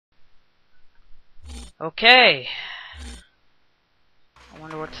Okay. I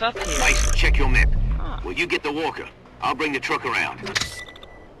wonder what's up here. Mason, check your map. Huh. Will you get the walker? I'll bring the truck around.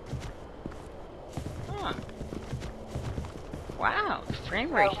 Huh. Wow, the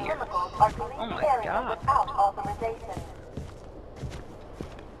frame rate here. Oh my god.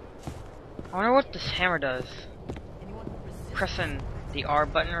 I wonder what this hammer does. Pressing the R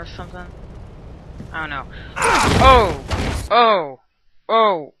button or something? I don't know. Oh! Oh!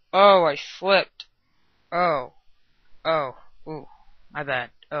 Oh! Oh, I slipped. Oh. Oh. Ooh. My bad.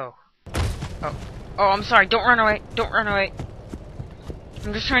 Oh. Oh. Oh, I'm sorry. Don't run away. Don't run away.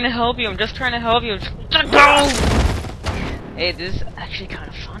 I'm just trying to help you. I'm just trying to help you. Go! Hey, this is actually kind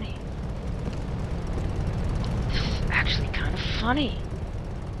of funny. This is actually kind of funny.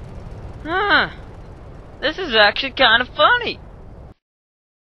 Huh. This is actually kind of funny.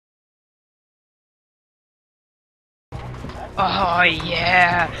 Oh,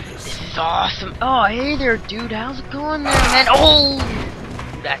 yeah. This is awesome. Oh, hey there, dude. How's it going there, man? Oh!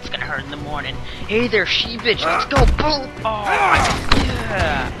 That's gonna hurt in the morning. Hey there, she-bitch. Let's go. Boom. Oh,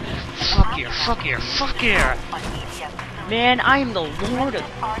 yeah. Fuck yeah, fuck yeah, fuck yeah. Man, I am the Lord of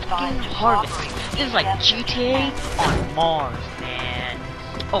fucking Harvest. This is like GTA on Mars, man.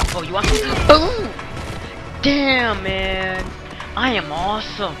 Oh, you want to do? Boom! Damn, man. I am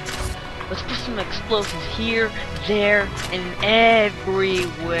awesome. Let's put some explosives here, there, and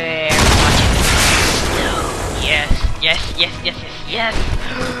everywhere. Yes, yes, yes, yes, yes, yes.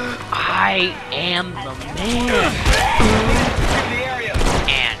 I am the man. Boom.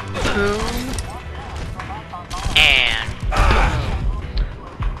 And boom.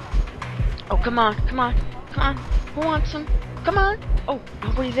 Oh, come on, come on, come on. Who wants some? Come on. Oh,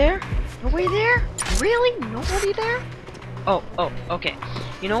 nobody there? Nobody there? Really? Nobody there? Oh, okay.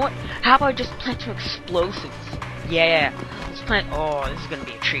 You know what? How about I just plant some explosives? Yeah. Let's plant. Oh, this is gonna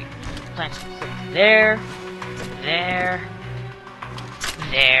be a treat. Plant some explosives there,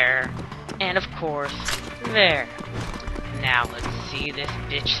 there, and of course, there. Now let's see this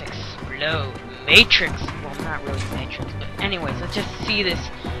bitch explode. Matrix. Well, not really Matrix, but anyways, let's just see this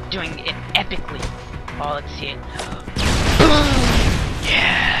doing it epically. Oh, let's see it. Boom!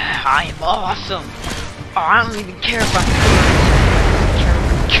 Yeah, I am awesome. Oh, I don't even care if I'm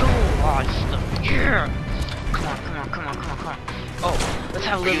awesome. Yeah. Come on. Oh, let's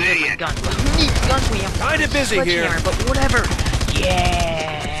have a little bit of gun. Who needs guns? We have kinda busy here, but whatever.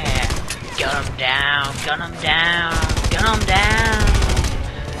 Yeah. Gun 'em down. Gun 'em down.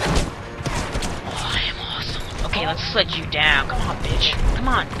 Oh, I am awesome. Okay, let's sledge you down. Come on, bitch. Come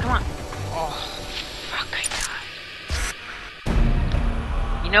on. Oh, fuck, I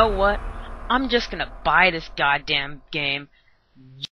died. You know what? I'm just gonna buy this goddamn game.